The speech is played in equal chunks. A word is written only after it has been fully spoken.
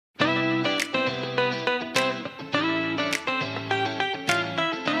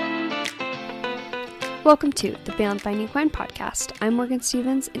Welcome to the Beyond Fine Equine podcast. I'm Morgan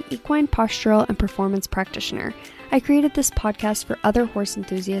Stevens, an equine postural and performance practitioner. I created this podcast for other horse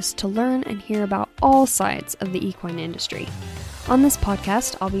enthusiasts to learn and hear about all sides of the equine industry. On this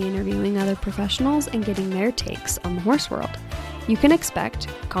podcast, I'll be interviewing other professionals and getting their takes on the horse world. You can expect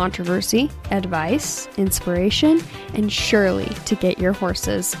controversy, advice, inspiration, and surely to get your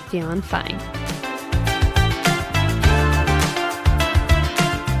horses feeling fine.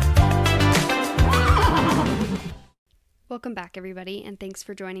 Welcome back, everybody, and thanks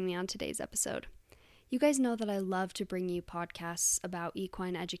for joining me on today's episode. You guys know that I love to bring you podcasts about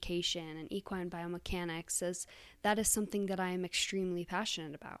equine education and equine biomechanics, as that is something that I am extremely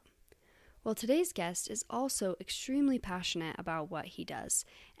passionate about. Well, today's guest is also extremely passionate about what he does,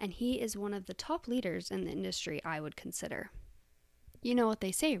 and he is one of the top leaders in the industry, I would consider. You know what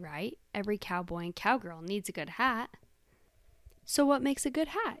they say, right? Every cowboy and cowgirl needs a good hat. So what makes a good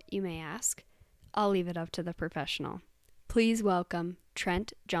hat, you may ask? I'll leave it up to the professional. Please welcome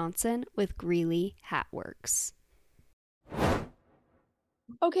Trent Johnson with Greeley Hatworks.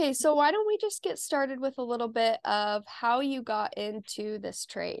 Okay, so why don't we just get started with a little bit of how you got into this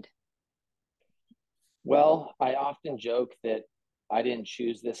trade? Well, I often joke that I didn't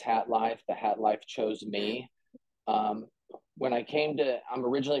choose this hat life. The hat life chose me. When I came I'm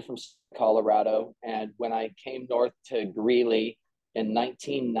originally from Colorado, and when I came north to Greeley in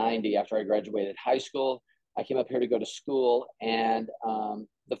 1990, after I graduated high school, I came up here to go to school, and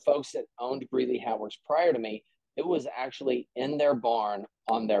the folks that owned Greeley Hatworks prior to me, it was actually in their barn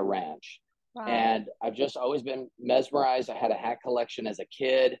on their ranch. Wow. And I've just always been mesmerized. I had a hat collection as a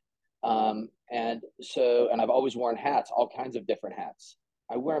kid. And I've always worn hats, all kinds of different hats.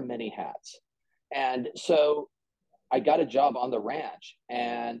 I wear many hats. And so I got a job on the ranch,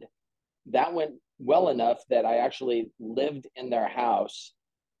 and that went well enough that I actually lived in their house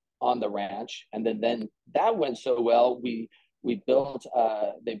on the ranch. And then that went so well, they built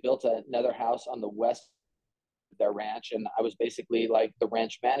another house on the west of their ranch, and I was basically like the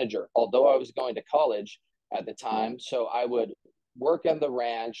ranch manager, although I was going to college at the time. So I would work on the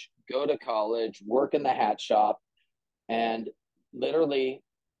ranch, go to college, work in the hat shop, and literally,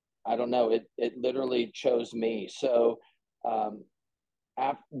 I don't know, it literally chose me. So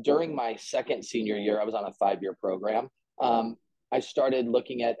during my second senior year, I was on a 5-year program. I started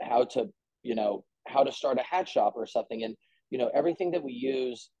looking at how to start a hat shop or something. And, everything that we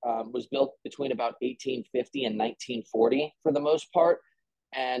use was built between about 1850 and 1940 for the most part.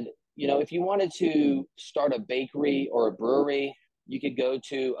 And, if you wanted to start a bakery or a brewery, you could go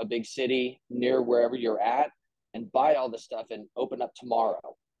to a big city near wherever you're at and buy all the stuff and open up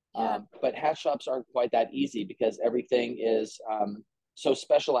tomorrow. Yeah. But hat shops aren't quite that easy because everything is so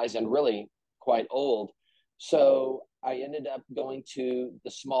specialized and really quite old. So I ended up going to the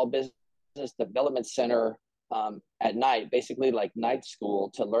Small Business Development Center at night, basically like night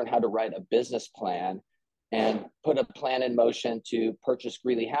school, to learn how to write a business plan and put a plan in motion to purchase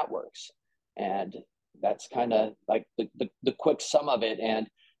Greeley Hatworks. And that's kind of like the quick sum of it. And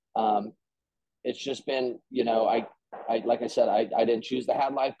it's just been, I like I said, I didn't choose the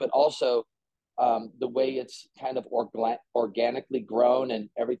hat life, but also the way it's kind of organically grown, and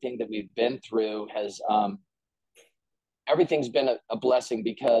everything that we've been through has everything's been a blessing,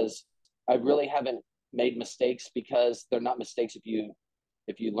 because I really haven't made mistakes, because they're not mistakes if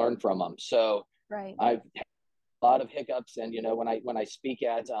you learn from them. So Right. I've had a lot of hiccups, and when I speak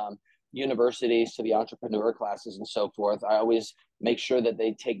at universities to the entrepreneur classes and so forth, I always make sure that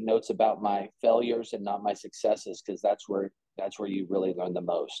they take notes about my failures and not my successes, because that's where you really learn the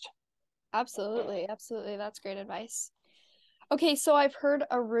most. Absolutely. That's great advice. Okay, so I've heard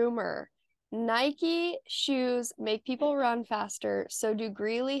a rumor. Nike shoes make people run faster, so do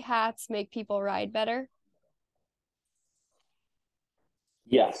Greeley hats make people ride better?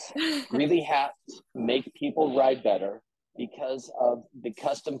 Yes, Greeley hats make people ride better because of the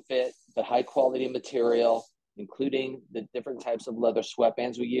custom fit, the high quality material, including the different types of leather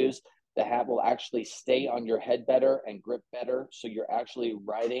sweatbands we use. The hat will actually stay on your head better and grip better, so you're actually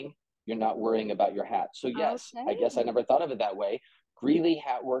riding. You're not worrying about your hat. So yes, Okay. I guess I never thought of it that way. Greeley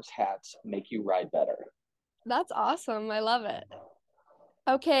Hatworks hats make you ride better. That's awesome. I love it.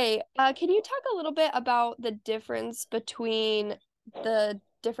 Okay, can you talk a little bit about the difference between the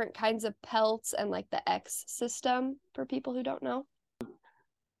different kinds of pelts and like the X system for people who don't know?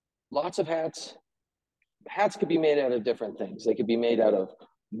 Lots of hats. Hats could be made out of different things. They could be made out of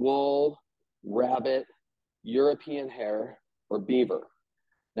wool, rabbit, European hair, or beaver.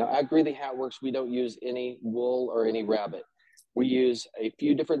 Now, at Greeley Hatworks, we don't use any wool or any rabbit. We use a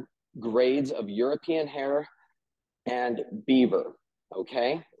few different grades of European hair and beaver,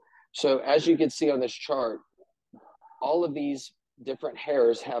 okay? So as you can see on this chart, all of these different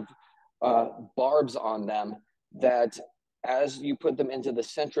hairs have barbs on them that as you put them into the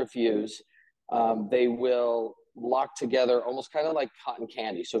centrifuge, they will lock together almost kind of like cotton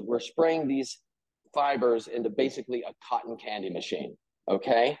candy. So we're spraying these fibers into basically a cotton candy machine,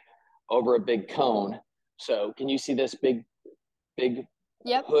 okay, over a big cone. So can you see this big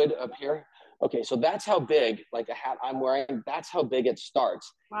Yep. hood up here? Okay, so that's how big, like a hat I'm wearing, that's how big it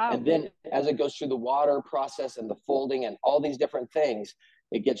starts. Wow. And then as it goes through the water process and the folding and all these different things,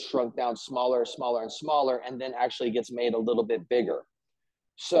 it gets shrunk down smaller, smaller, and smaller, and then actually gets made a little bit bigger.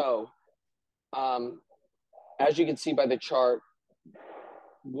 So as you can see by the chart,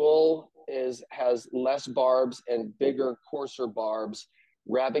 wool has less barbs and bigger, coarser barbs.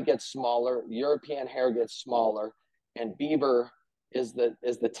 Rabbit gets smaller, European hair gets smaller, and beaver is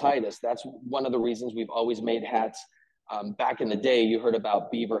the tightest. That's one of the reasons we've always made hats. Back in the day, you heard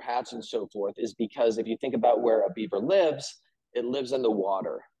about beaver hats and so forth, is because if you think about where a beaver lives, it lives in the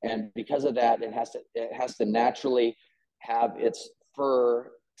water. And because of that, it has to naturally have its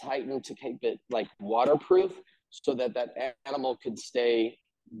fur tightened to keep it like waterproof so that that animal could stay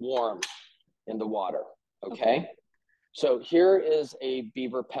warm in the water. Okay. So here is a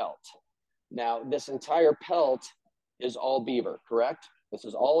beaver pelt. Now, this entire pelt is all beaver, correct? This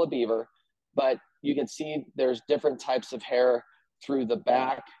is all a beaver, but you can see there's different types of hair through the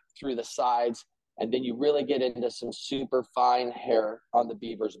back, through the sides, and then you really get into some super fine hair on the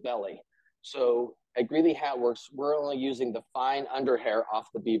beaver's belly. So at Greeley Hat Works, we're only using the fine under hair off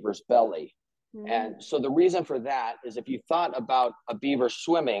the beaver's belly. And so the reason for that is if you thought about a beaver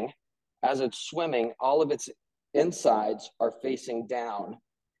swimming, as it's swimming, all of its insides are facing down.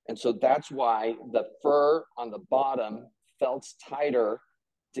 And so that's why the fur on the bottom felts tighter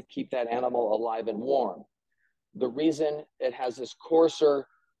to keep that animal alive and warm. The reason it has this coarser,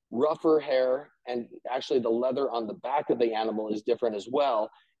 rougher hair, and actually the leather on the back of the animal is different as well,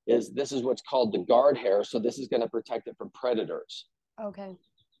 is this is what's called the guard hair. So this is going to protect it from predators. Okay.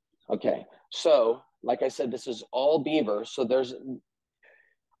 Okay. So like I said, this is all beaver. So there's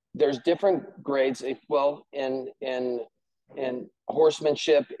different grades. Well, in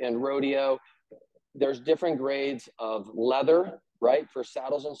horsemanship, in rodeo, there's different grades of leather, right, for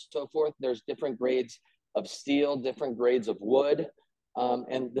saddles and so forth. There's different grades of steel, different grades of wood.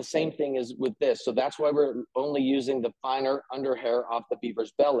 And the same thing is with this. So that's why we're only using the finer under hair off the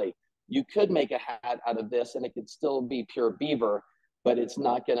beaver's belly. You could make a hat out of this and it could still be pure beaver, but it's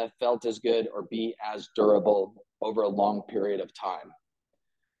not going to felt as good or be as durable over a long period of time.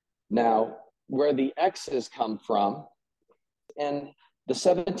 Now, where the X's come from, in the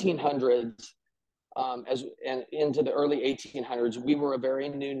 1700s and into the early 1800s, we were a very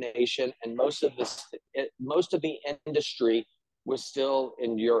new nation, and most of the industry was still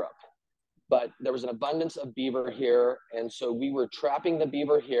in Europe. But there was an abundance of beaver here, and so we were trapping the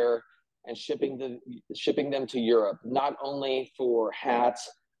beaver here and shipping them to Europe, not only for hats,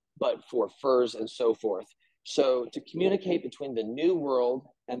 but for furs and so forth. So to communicate between the new world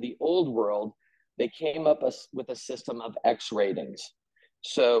and the old world, they came up with a system of X ratings.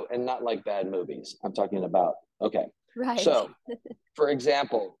 So, and not like bad movies. I'm talking about, okay. Right. So, for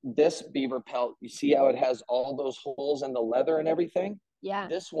example, this beaver pelt, you see how it has all those holes in the leather and everything? Yeah.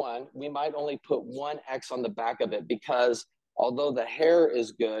 This one, we might only put one X on the back of it because although the hair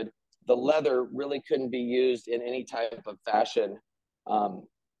is good, the leather really couldn't be used in any type of fashion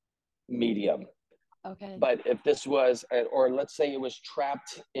medium. Okay. But if this was, or let's say it was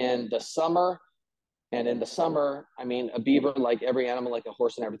trapped in the summer, and in the summer, I mean, a beaver, like every animal, like a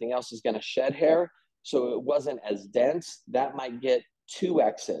horse and everything else, is going to shed hair. So it wasn't as dense. That might get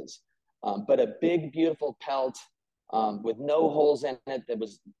 2Xs. But a big, beautiful pelt with no holes in it that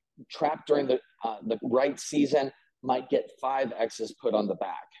was trapped during the right season might get 5Xs put on the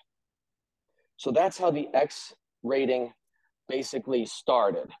back. So that's how the X rating basically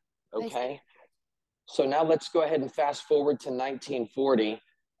started. Okay. So now let's go ahead and fast forward to 1940.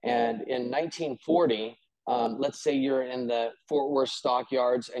 And in 1940, let's say you're in the Fort Worth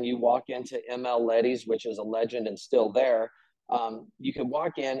stockyards and you walk into M.L. Letty's, which is a legend and still there. You can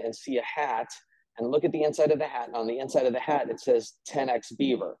walk in and see a hat and look at the inside of the hat. And on the inside of the hat, it says 10X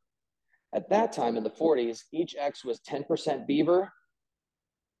beaver. At that time in the 40s, each X was 10% beaver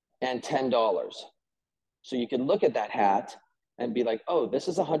and $10. So you can look at that hat and be like, oh, this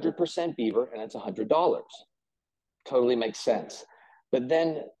is 100% beaver and it's $100. Totally makes sense. But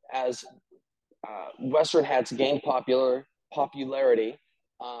then as Western hats gained popularity,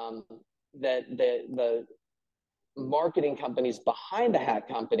 that the marketing companies behind the hat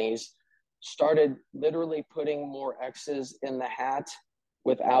companies started literally putting more X's in the hat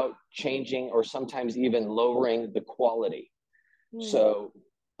without changing or sometimes even lowering the quality. Mm. So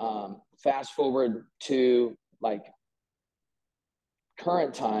fast forward to like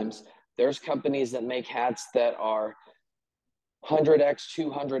current times, there's companies that make hats that are 100x,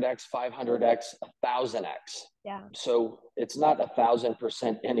 200x, 500x, 1000x. Yeah. So it's not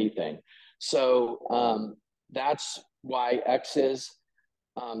 1000% anything. So that's why X is.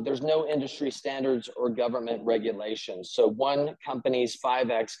 There's no industry standards or government regulations. So one company's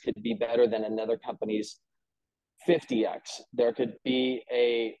 5x could be better than another company's 50x. There could be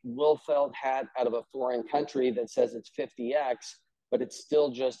a wool felt hat out of a foreign country that says it's 50x, but it's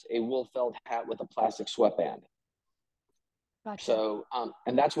still just a wool felt hat with a plastic sweatband. Gotcha. So,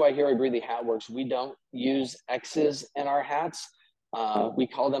 and that's why here at Greeley Hat Works, we don't use X's in our hats. We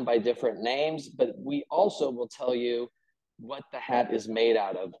call them by different names, but we also will tell you what the hat is made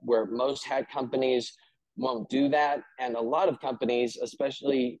out of, where most hat companies won't do that. And a lot of companies,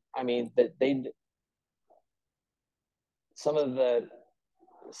 especially, I mean, that some of the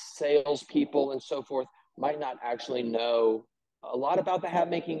salespeople and so forth might not actually know a lot about the hat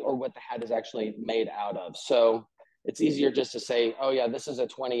making or what the hat is actually made out of. So it's easier just to say, oh yeah, this is a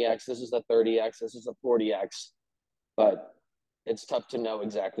 20x, this is a 30x, this is a 40x, but it's tough to know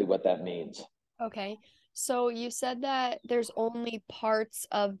exactly what that means. Okay. So you said that there's only parts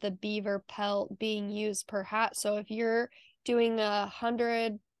of the beaver pelt being used per hat. So if you're doing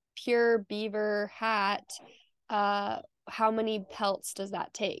 100 pure beaver hat, how many pelts does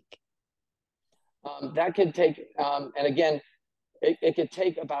that take? That could take, and again, it could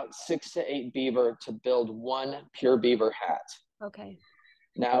take about 6 to 8 beaver to build one pure beaver hat. Okay.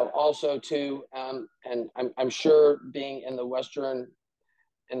 Now, also too, and I'm sure being in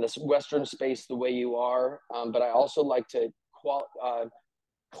this Western space the way you are, but I also like to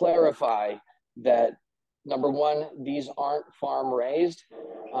clarify that number one, these aren't farm raised.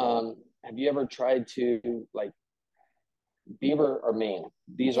 Have you ever tried to like beaver are mean?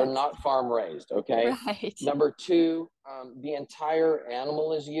 These are Yes. not farm raised. Okay. Right. Number two, the entire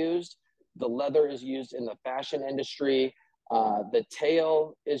animal is used. The leather is used in the fashion industry. The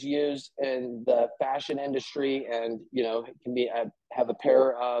tail is used in the fashion industry, and it can be have a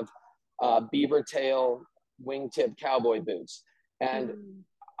pair of beaver tail wingtip cowboy boots. And Mm.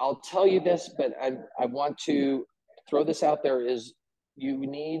 I'll tell you this, but I want to throw this out there: is you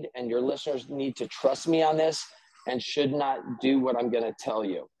need and your listeners need to trust me on this and should not do what I'm going to tell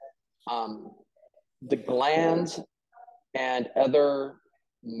you. The glands and other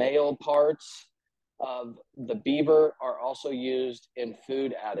male parts of the beaver are also used in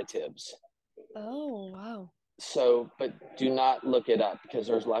food additives. Oh, wow. So, but do not look it up because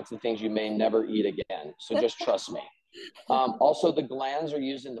there's lots of things you may never eat again. So just trust me. Also, the glands are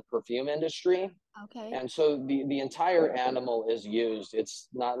used in the perfume industry. Okay. And so the entire animal is used. It's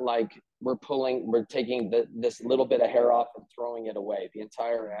not like we're taking this little bit of hair off and throwing it away. The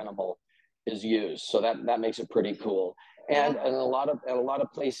entire animal is used. So that makes it pretty cool. Yeah. And in a lot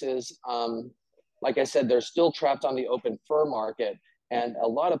of places, like I said, they're still trapped on the open fur market. And a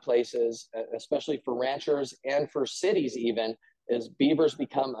lot of places, especially for ranchers and for cities even, is beavers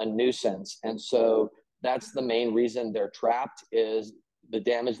become a nuisance. And so that's the main reason they're trapped, is the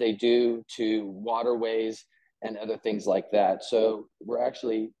damage they do to waterways and other things like that. So we're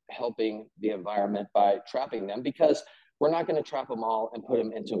actually helping the environment by trapping them, because we're not going to trap them all and put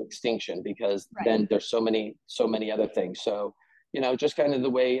them into extinction, because Right. then there's so many other things. So, just kind of the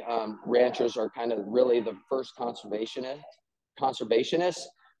way ranchers are kind of really the first conservationists,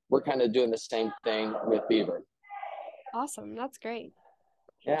 we're kind of doing the same thing with beaver. Awesome. That's great.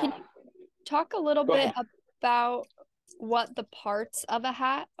 Yeah. Can you talk a little Go bit ahead. about what the parts of a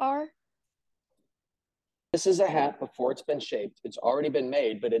hat are? This is a hat before it's been shaped. It's already been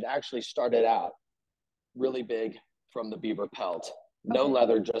made, but it actually started out really big from the beaver pelt. No Okay.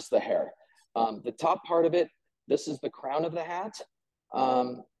 leather, just the hair. The top part of it, this is the crown of the hat.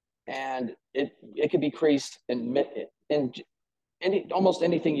 And it could be creased in almost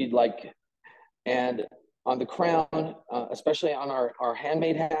anything you'd like. And on the crown, especially on our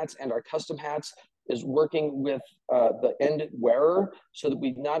handmade hats and our custom hats, is working with the end wearer so that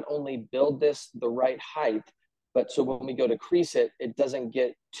we not only build this the right height, but so when we go to crease it, it doesn't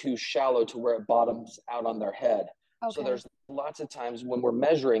get too shallow to where it bottoms out on their head. So Okay. there's lots of times when we're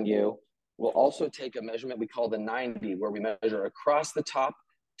measuring you, we'll also take a measurement we call the 90, where we measure across the top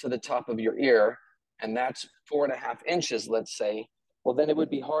to the top of your ear, and that's 4.5 inches, let's say. Well, then it would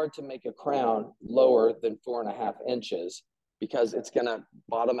be hard to make a crown lower than 4.5 inches, because it's going to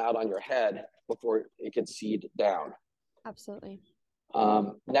bottom out on your head before it can seed down. Absolutely.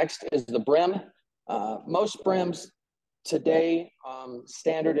 Next is the brim. Most brims, Today,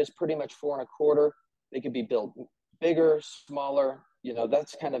 standard is pretty much 4.25. They could be built bigger, smaller.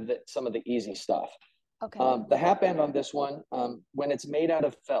 That's kind of some of the easy stuff. Okay. The hat band on this one, when it's made out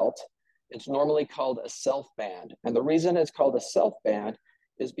of felt, it's normally called a self band. And the reason it's called a self band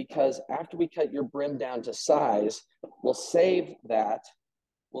is because after we cut your brim down to size, we'll save that,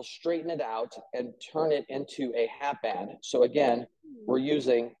 we'll straighten it out and turn it into a hat band. So again, we're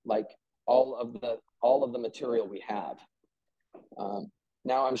using like all of the material we have.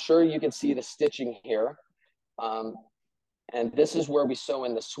 Now I'm sure you can see the stitching here. And this is where we sew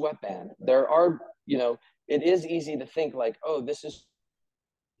in the sweatband. It is easy to think like, oh, this is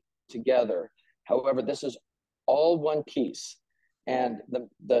together. However, this is all one piece. And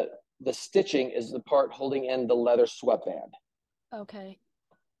the stitching is the part holding in the leather sweatband. Okay.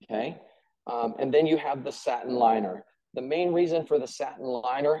 Okay. And then you have the satin liner. The main reason for the satin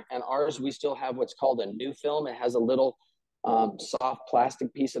liner, and ours, we still have what's called a new film. It has a little soft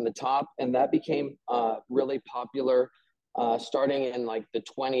plastic piece in the top, and that became really popular starting in like the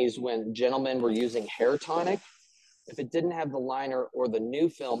 20s when gentlemen were using hair tonic. If it didn't have the liner or the new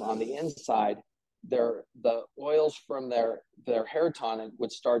film on the inside, the oils from their hair tonic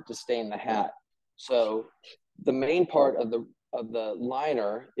would start to stain the hat. So the main part of the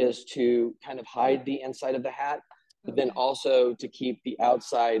liner is to kind of hide the inside of the hat, but then also to keep the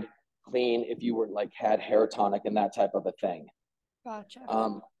outside clean if you were like had hair tonic and that type of a thing. Gotcha.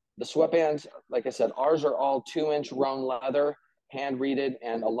 The sweatbands, like I said, ours are all 2-inch roan leather, hand reeded,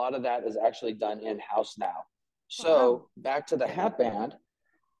 and a lot of that is actually done in-house now. So back to the hat band,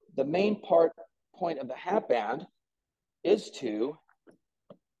 the main point of the hat band is to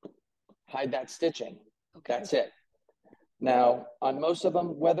hide that stitching. Okay. That's it. Now, on most of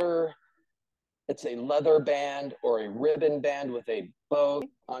them, whether it's a leather band or a ribbon band with a bow,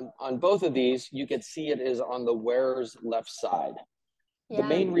 on both of these, you can see it is on the wearer's left side. The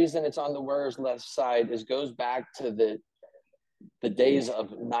main reason it's on the wearer's left side goes back to the days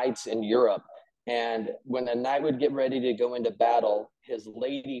of knights in Europe. And when a knight would get ready to go into battle, his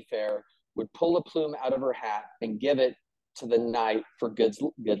lady fair would pull a plume out of her hat and give it to the knight for good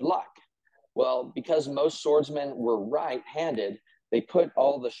luck. Well, because most swordsmen were right-handed, they put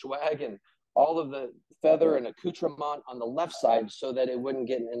all the swag and all of the feather and accoutrement on the left side so that it wouldn't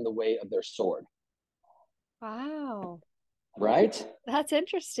get in the way of their sword. Wow. Right? That's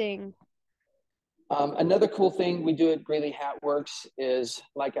interesting. Another cool thing we do at Greeley Hat Works is,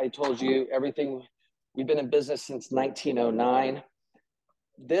 like I told you, we've been in business since 1909.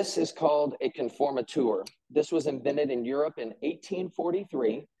 This is called a conformateur. This was invented in Europe in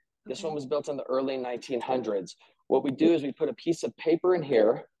 1843. This one was built in the early 1900s. What we do is we put a piece of paper in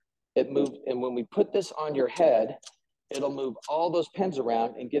here. It moves, and when we put this on your head, it'll move all those pins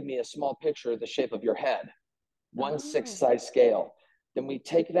around and give me a small picture of the shape of your head. 1/6 size scale. Then we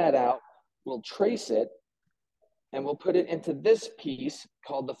take that out, we'll trace it, and we'll put it into this piece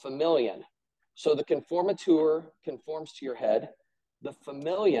called the famillion. So the conformateur conforms to your head. The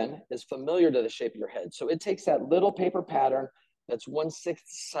famillion is familiar to the shape of your head. So it takes that little paper pattern that's 1/6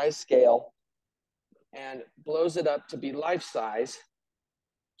 size scale and blows it up to be life size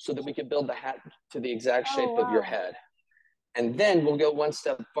so that we can build the hat to the exact shape of your head. And then we'll go one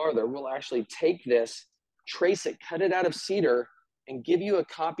step farther. We'll actually take this, trace it, cut it out of cedar, and give you a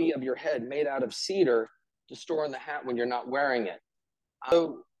copy of your head made out of cedar to store in the hat when you're not wearing it.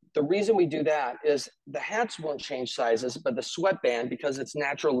 So the reason we do that is the hats won't change sizes, but the sweatband, because it's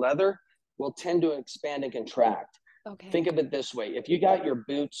natural leather, will tend to expand and contract. Okay. Think of it this way. If you got your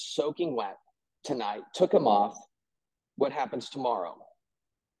boots soaking wet tonight, took them off, what happens tomorrow?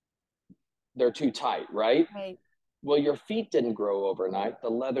 They're too tight, right? Right. Well, your feet didn't grow overnight. The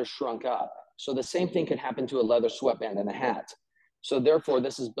leather shrunk up. So the same thing could happen to a leather sweatband and a hat. So therefore,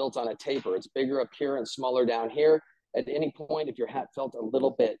 this is built on a taper. It's bigger up here and smaller down here. At any point, if your hat felt a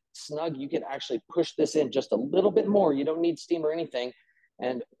little bit snug, you can actually push this in just a little bit more. You don't need steam or anything.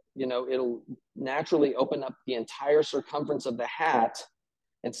 And, it'll naturally open up the entire circumference of the hat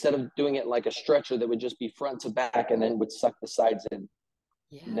instead of doing it like a stretcher that would just be front to back and then would suck the sides in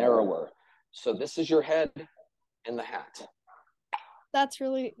narrower. So this is your head in the hat. That's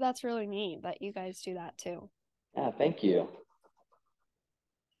really neat that you guys do that too. Yeah, thank you.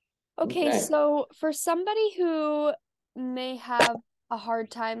 Okay, so for somebody who may have a hard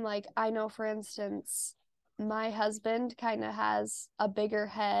time, like I know, for instance, my husband kind of has a bigger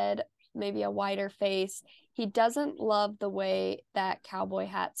head, maybe a wider face. He doesn't love the way that cowboy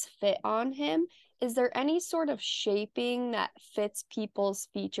hats fit on him. Is there any sort of shaping that fits people's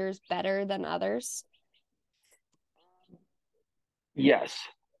features better than others? Yes,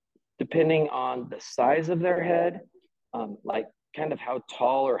 depending on the size of their head like kind of how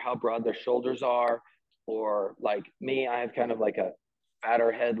tall or how broad their shoulders are, or like me, I have kind of like a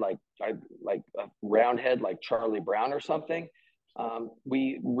fatter head, like a round head, like Charlie Brown or something.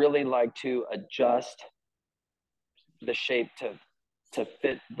 We really like to adjust the shape to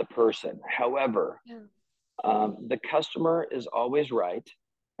fit the person. However, Yeah. the customer is always right,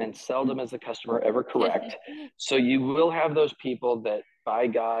 and seldom is the customer ever correct. So you will have those people that, by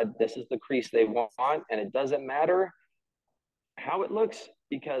God, this is the crease they want, and it doesn't matter how it looks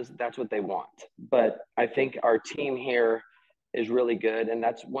because that's what they want. But I think our team here is really good, and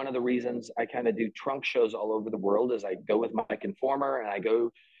that's one of the reasons I kind of do trunk shows all over the world. Is I go with my conformer and I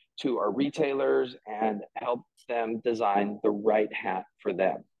go to our retailers and help them design the right hat for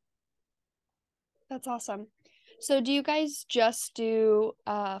them. That's awesome. So do you guys just do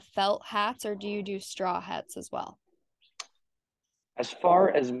felt hats, or do you do straw hats as well? As far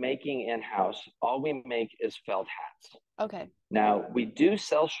as making in-house, all we make is felt hats. Okay. Now, we do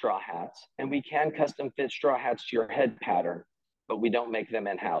sell straw hats, and we can custom fit straw hats to your head pattern, but we don't make them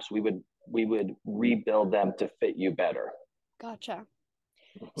in-house. We would rebuild them to fit you better. Gotcha.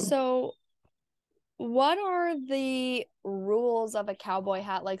 Mhm. So what are the rules of a cowboy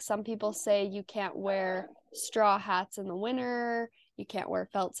hat? Like, some people say you can't wear straw hats in the winter, you can't wear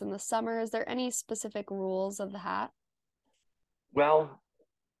felts in the summer. Is there any specific rules of the hat? Well,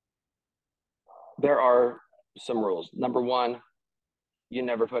 there are some rules. Number one, you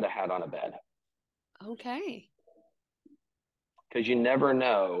never put a hat on a bed Okay. because you never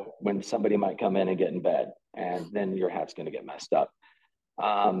know when somebody might come in and get in bed, and then your hat's going to get messed up.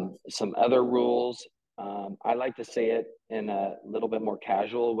 Some other rules, I like to say it in a little bit more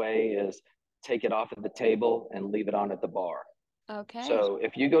casual way, is take it off at the table and leave it on at the bar. Okay. So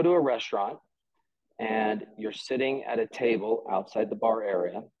if you go to a restaurant and you're sitting at a table outside the bar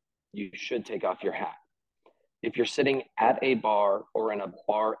area, you should take off your hat. If you're sitting at a bar or in a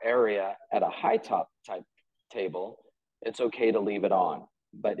bar area at a high top type table, it's okay to leave it on.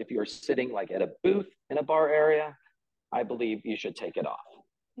 But if you're sitting like at a booth in a bar area, I believe you should take it off.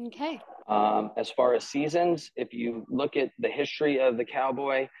 Okay. As far as seasons, if you look at the history of the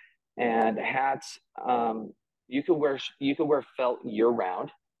cowboy and hats, you could wear felt year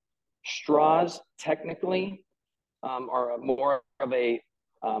round. Straws technically are more of a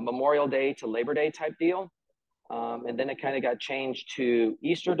Memorial Day to Labor Day type deal, and then it kind of got changed to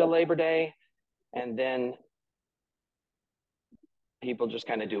Easter to Labor Day, and then people just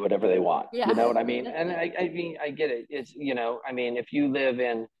kind of do whatever they want. You Yeah. know what I mean? And I mean, I get it. It's, I mean, if you live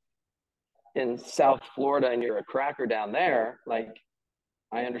in South Florida and you're a cracker down there, like,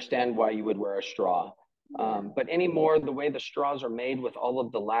 I understand why you would wear a straw. But anymore, the way the straws are made with all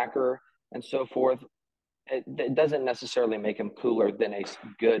of the lacquer and so forth, it doesn't necessarily make them cooler than a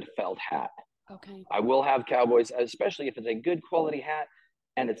good felt hat. Okay. I will have cowboys, especially if it's a good quality hat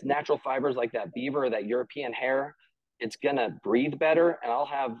and it's natural fibers like that beaver or that European hair, it's gonna breathe better. And I'll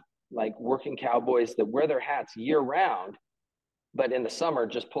have like working cowboys that wear their hats year round, but in the summer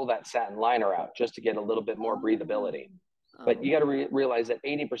just pull that satin liner out just to get a little bit more Oh. breathability. But Oh. you got to realize that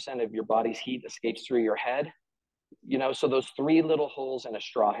 80% of your body's heat escapes through your head. So those three little holes in a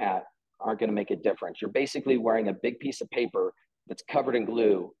straw hat aren't going to make a difference. You're basically wearing a big piece of paper that's covered in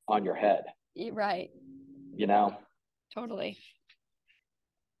glue on your head, Right. you know? Totally.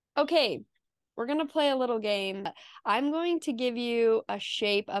 Okay. We're going to play a little game. I'm going to give you a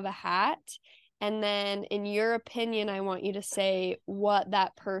shape of a hat. And then, in your opinion, I want you to say what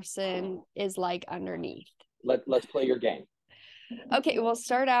that person is like underneath. Let's play your game. Okay, we'll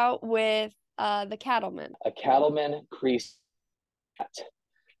start out with the cattleman. A cattleman crease hat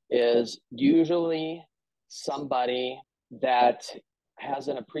is usually somebody that has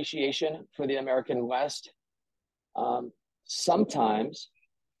an appreciation for the American West. Sometimes,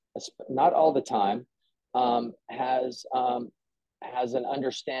 not all the time, has an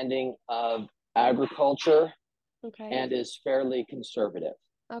understanding of agriculture Okay. and is fairly conservative.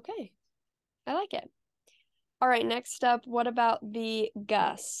 Okay. I like it. All right, next up, what about the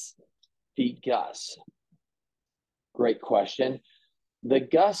Gus? The Gus, great question. The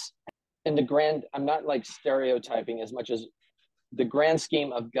Gus in the grand, I'm not like stereotyping as much as the grand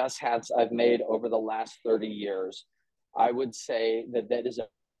scheme of Gus hats I've made over the last 30 years. I would say that that is a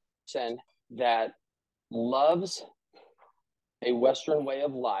person that loves a Western way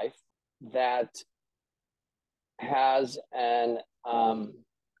of life, that has an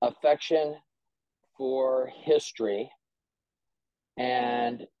affection for history,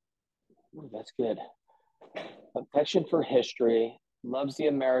 and that's good. Affection for history, loves the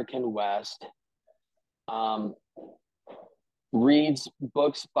American West, um, reads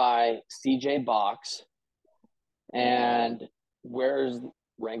books by C.J. Box, and wears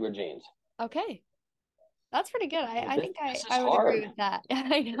Wrangler jeans. Okay. That's pretty good. I This, think this is I would agree hard. with that.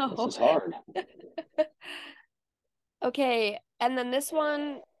 I This know. is hard. Okay, and then this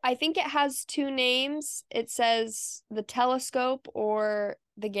one, I think it has two names. It says the telescope or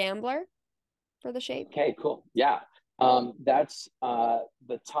the gambler for the shape. Okay, cool. Yeah. That's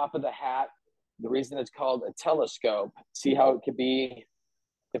the top of the hat. The reason it's called a telescope, see how it could be,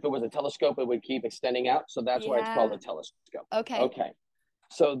 if it was a telescope, it would keep extending out. So that's why it's called Yeah. a telescope. Okay. Okay.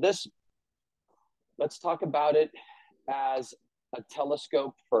 So let's talk about it as a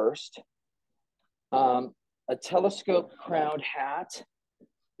telescope first. Um, a telescope crowned hat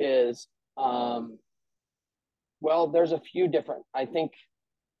is, well, there's a few different, I think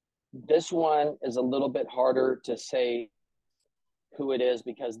this one is a little bit harder to say who it is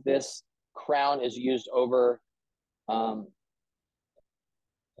because this crown is used over um,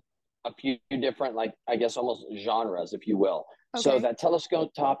 a few different, like I guess almost genres, if you will. So Okay. that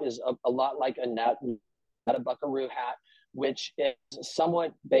telescope top is a lot like not a buckaroo hat, which is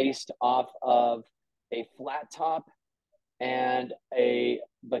somewhat based off of a flat top and a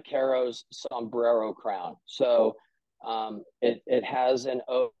vaquero's sombrero crown. So it has an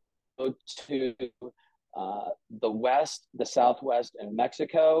ode to the West, the Southwest, and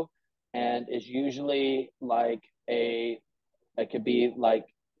Mexico, and is usually like it could be like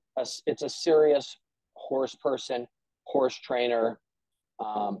it's a serious horse person, horse trainer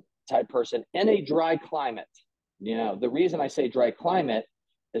type person in a dry climate. You know, the reason I say dry climate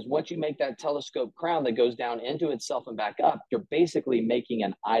is once you make that telescope crown that goes down into itself and back up, you're basically making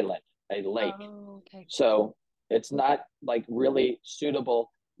an island, a lake. Oh, okay. So it's not like really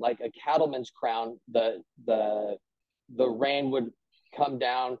suitable like a cattleman's crown. The rain would come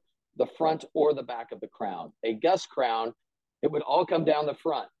down the front or the back of the crown. A Gus crown, it would all come down the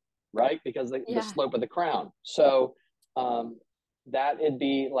front, right? Because the Yeah. slope of the crown. So that would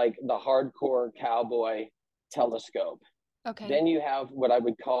be like the hardcore cowboy telescope. Okay. Then you have what I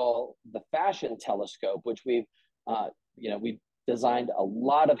would call the fashion telescope, which we've designed a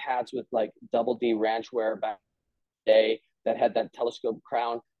lot of hats with like double D ranch wear back in the day that had that telescope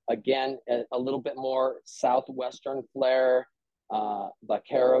crown. Again, a little bit more southwestern flair,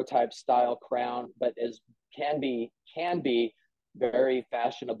 vaquero type style crown, but can be very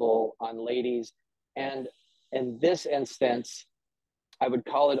fashionable on ladies. And in this instance, I would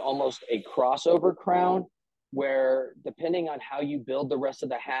call it almost a crossover crown, where depending on how you build the rest of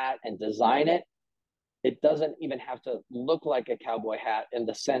the hat and design it, it doesn't even have to look like a cowboy hat in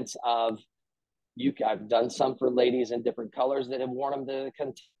the sense of I've done some for ladies in different colors that have worn them to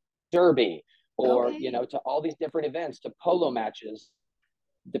the derby or Okay. to all these different events, to polo matches,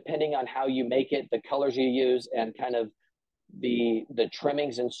 depending on how you make it, the colors you use, and kind of the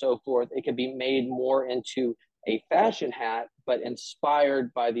trimmings and so forth. It could be made more into a fashion hat, but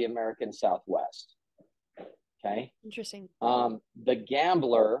inspired by the American Southwest. Okay. Interesting. The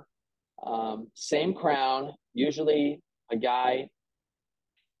gambler, same crown, usually a guy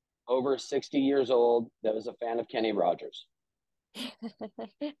over 60 years old that was a fan of Kenny Rogers.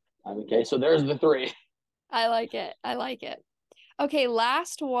 Okay, so there's the three. I like it. I like it. Okay,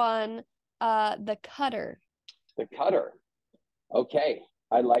 last one, the cutter. The cutter. Okay,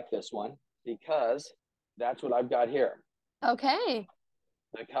 I like this one because that's what I've got here. Okay.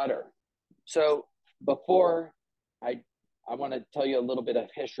 The cutter. So before I I want to tell you a little bit of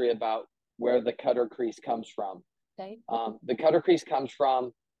history about where the cutter crease comes from. Okay. The cutter crease comes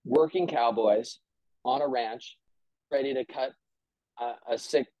from working cowboys on a ranch, ready to cut a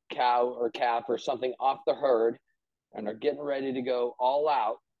sick cow or calf or something off the herd, and are getting ready to go all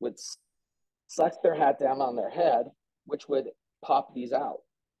out, would suck their hat down on their head, which would pop these out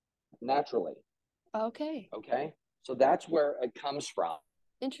naturally. Okay. Okay, so that's where it comes from.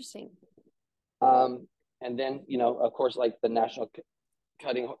 Interesting. And then of course, like the National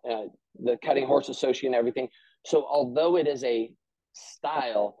Cutting, the Cutting Horse Association, and everything. So although it is a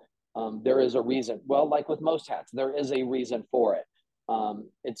style, there is a reason. Well, like with most hats, there is a reason for it.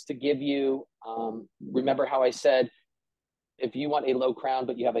 It's to give you. Remember how I said, if you want a low crown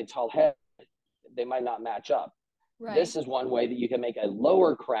but you have a tall head, they might not match up. Right. This is one way that you can make a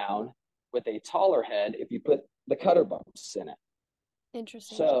lower crown with a taller head if you put the cutter bumps in it.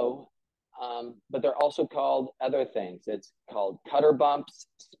 Interesting. So, but they're also called other things. It's called cutter bumps,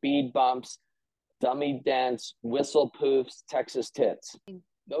 speed bumps, dummy dents, whistle poofs, Texas tits.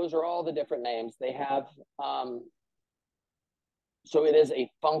 Those are all the different names they have. So it is a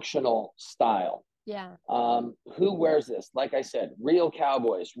functional style. Yeah. Who wears this? Like I said, real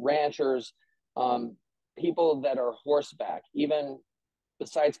cowboys, ranchers, people that are horseback, even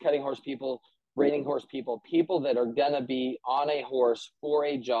besides cutting horse people, reining horse people, people that are going to be on a horse for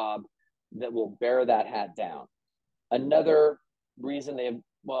a job that will bear that hat down. Another reason they've,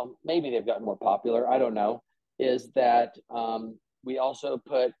 well, maybe they've gotten more popular, I don't know, is that we also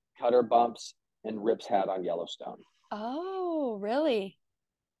put Cutter Bumps and Rip's hat on Yellowstone. Oh, really?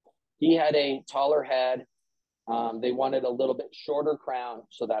 He had a taller head. They wanted a little bit shorter crown,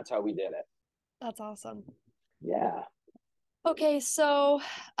 so that's how we did it. That's awesome. Yeah. Okay, so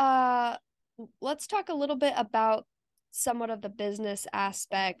let's talk a little bit about somewhat of the business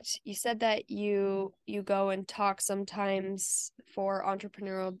aspect. You said that you go and talk sometimes for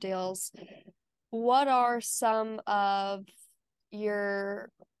entrepreneurial deals. What are some of your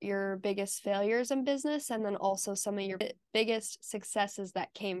biggest failures in business, and then also some of your biggest successes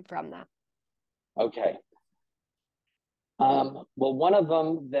that came from that? Okay. Well, one of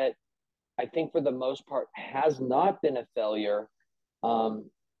them that I think for the most part has not been a failure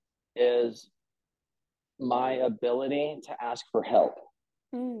is my ability to ask for help,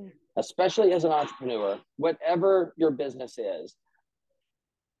 especially as an entrepreneur. Whatever your business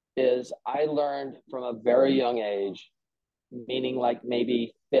is I learned from a very young age, meaning like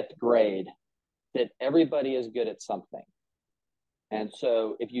maybe fifth grade, that everybody is good at something. And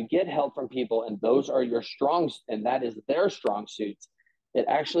so if you get help from people and those are your strong, and that is their strong suits, it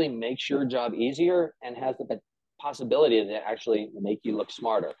actually makes your job easier and has the possibility to actually make you look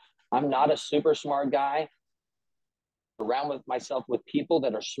smarter. I'm not a super smart guy. Around with myself with people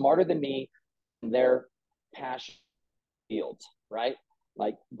that are smarter than me in their passion fields, right?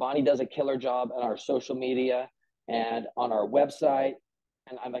 Like Bonnie does a killer job on our social media and on our website.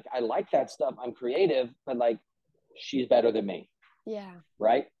 And I'm like, I like that stuff. I'm creative, but like she's better than me. Yeah.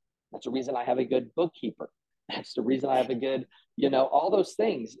 Right. That's the reason I have a good bookkeeper. That's the reason I have a good, all those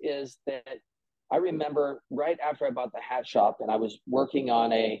things is that I remember right after I bought the hat shop and I was working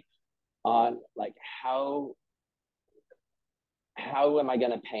on like how am I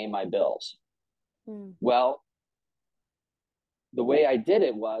going to pay my bills? Well, the way I did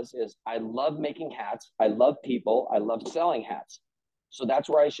it is I love making hats. I love people. I love selling hats. So that's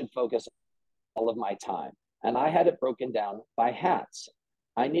where I should focus all of my time. And I had it broken down by hats.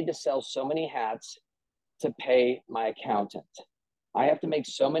 I need to sell so many hats to pay my accountant. I have to make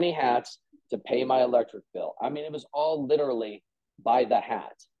so many hats to pay my electric bill. I mean, it was all literally by the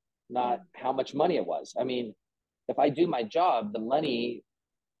hat, not how much money it was. I mean, if I do my job, the money,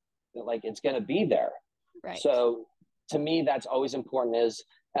 like it's going to be there. Right. So to me, that's always important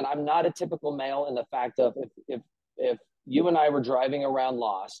and I'm not a typical male in the fact of if you and I were driving around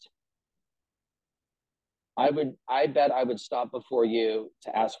lost, I bet I would stop before you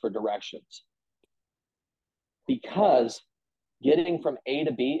to ask for directions, because getting from A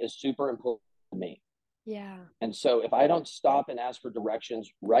to B is super important to me. Yeah. And so if I don't stop and ask for directions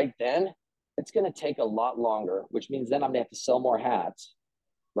right then, it's going to take a lot longer, which means then I'm going to have to sell more hats.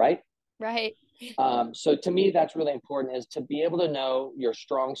 Right. Right. So to me, that's really important, is to be able to know your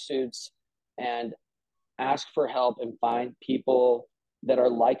strong suits and ask for help and find people that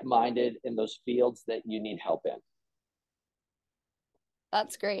are like-minded in those fields that you need help in.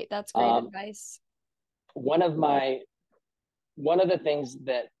 That's great. That's great advice. One of the things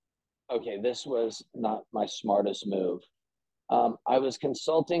that, okay, this was not my smartest move. I was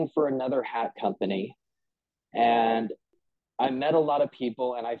consulting for another hat company and I met a lot of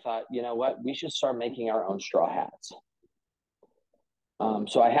people and I thought, you know what, we should start making our own straw hats.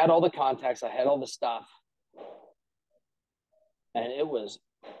 So I had all the contacts, I had all the stuff, and it was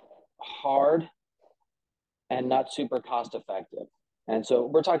hard and not super cost effective. And so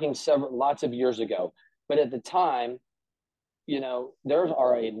we're talking lots of years ago. But at the time, there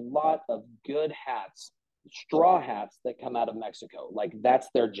are a lot of good hats, straw hats that come out of Mexico. Like that's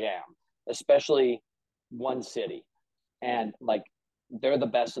their jam, especially one city. And like they're the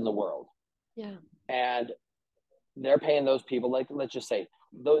best in the world. Yeah. And they're paying those people, like, let's just say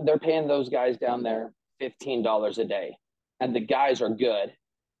they're paying those guys down there $15 a day. And the guys are good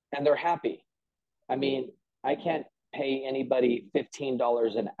and they're happy. I mean, I can't pay anybody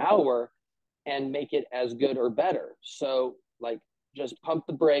 $15 an hour and make it as good or better. So like just pump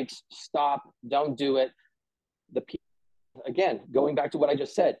the brakes, stop, don't do it. Again, going back to what I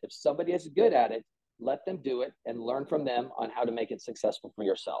just said, if somebody is good at it, let them do it and learn from them on how to make it successful for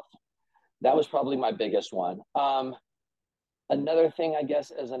yourself. That was probably my biggest one. Another thing, I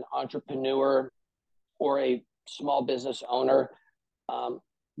guess, as an entrepreneur or a small business owner,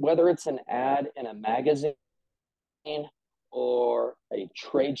 whether it's an ad in a magazine or a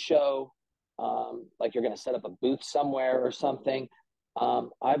trade show, like you're going to set up a booth somewhere or something,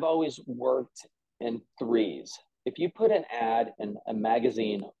 I've always worked in threes. If you put an ad in a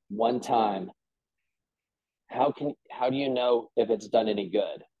magazine one time, how do you know if it's done any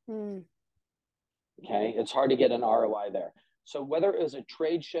good? Mm. Okay, it's hard to get an ROI there. So whether it was a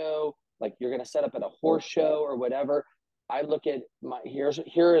trade show, like you're going to set up at a horse show or whatever, I look at here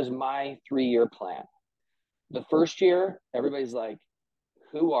is my 3-year plan. The first year, everybody's like,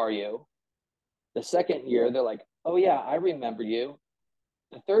 "Who are you?" The second year, they're like, "Oh yeah, I remember you."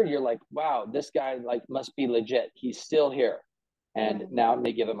 The third year, like, "Wow, this guy like must be legit. He's still here." And Yeah. now I'm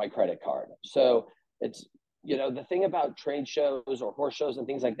gonna give him my credit card. So it's, the thing about trade shows or horse shows and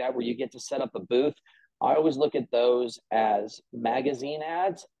things like that, where you get to set up a booth, I always look at those as magazine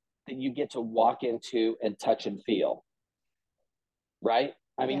ads that you get to walk into and touch and feel, right?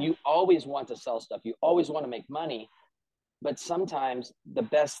 I mean, Yeah. you always want to sell stuff, you always want to make money, but sometimes the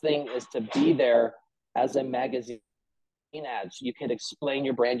best thing is to be there as a magazine ads. You can explain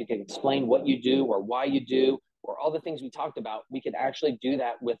your brand, you can explain what you do or why you do, or all the things we talked about. We can actually do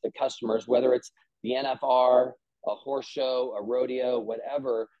that with the customers, whether it's the NFR, a horse show, a rodeo,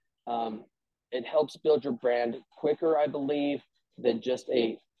 whatever. It helps build your brand quicker, I believe, than just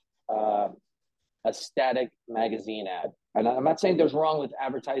uh, a static magazine ad. And I'm not saying there's wrong with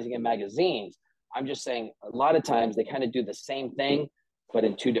advertising in magazines. I'm just saying a lot of times they kind of do the same thing, but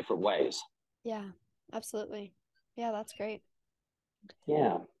in two different ways. Yeah, absolutely. Yeah, that's great.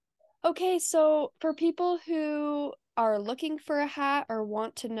 Yeah. Okay, so for people who are looking for a hat or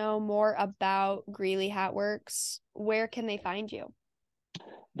want to know more about Greeley Hat Works, where can they find you?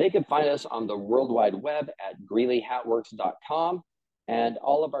 They can find us on the World Wide Web at greeleyhatworks.com. And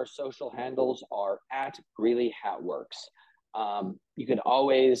all of our social handles are at Greeley Hatworks. You can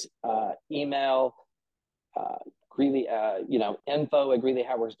always email Greeley, info at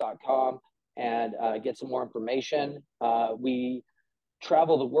greeleyhatworks.com and get some more information. We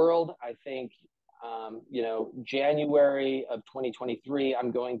travel the world. I think, January of 2023,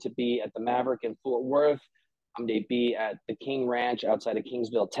 I'm going to be at the Maverick in Fort Worth. I'm going to be at the King Ranch outside of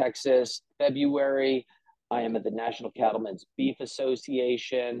Kingsville, Texas. February, I am at the National Cattlemen's Beef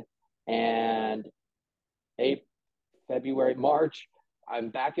Association. And February, March, I'm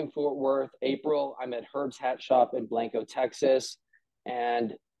back in Fort Worth. April, I'm at Herb's Hat Shop in Blanco, Texas.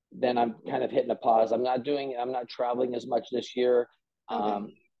 And then I'm kind of hitting a pause. I'm not traveling as much this year.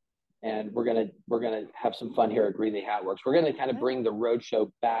 Okay. And we're gonna have some fun here at Greeley Hat Works. We're gonna kind of bring the road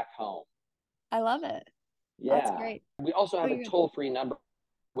show back home. I love it. That's Yeah. great. We also Oh, have a you're good. toll-free number,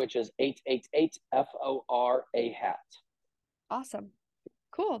 which is 888 FORA hat. Awesome.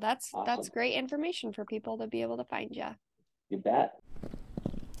 Cool. That's Awesome. great information for people to be able to find you. You bet.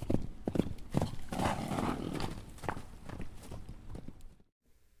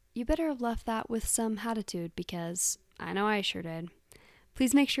 You better have left that with some hatitude, because I know I sure did.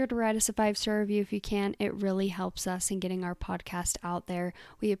 Please make sure to write us a 5-star review if you can. It really helps us in getting our podcast out there.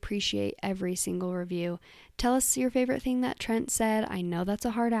 We appreciate every single review. Tell us your favorite thing that Trent said. I know that's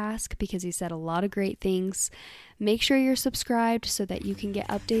a hard ask because he said a lot of great things. Make sure you're subscribed so that you can get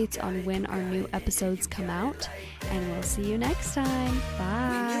updates on when our new episodes come out. And we'll see you next time.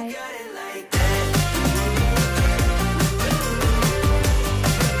 Bye.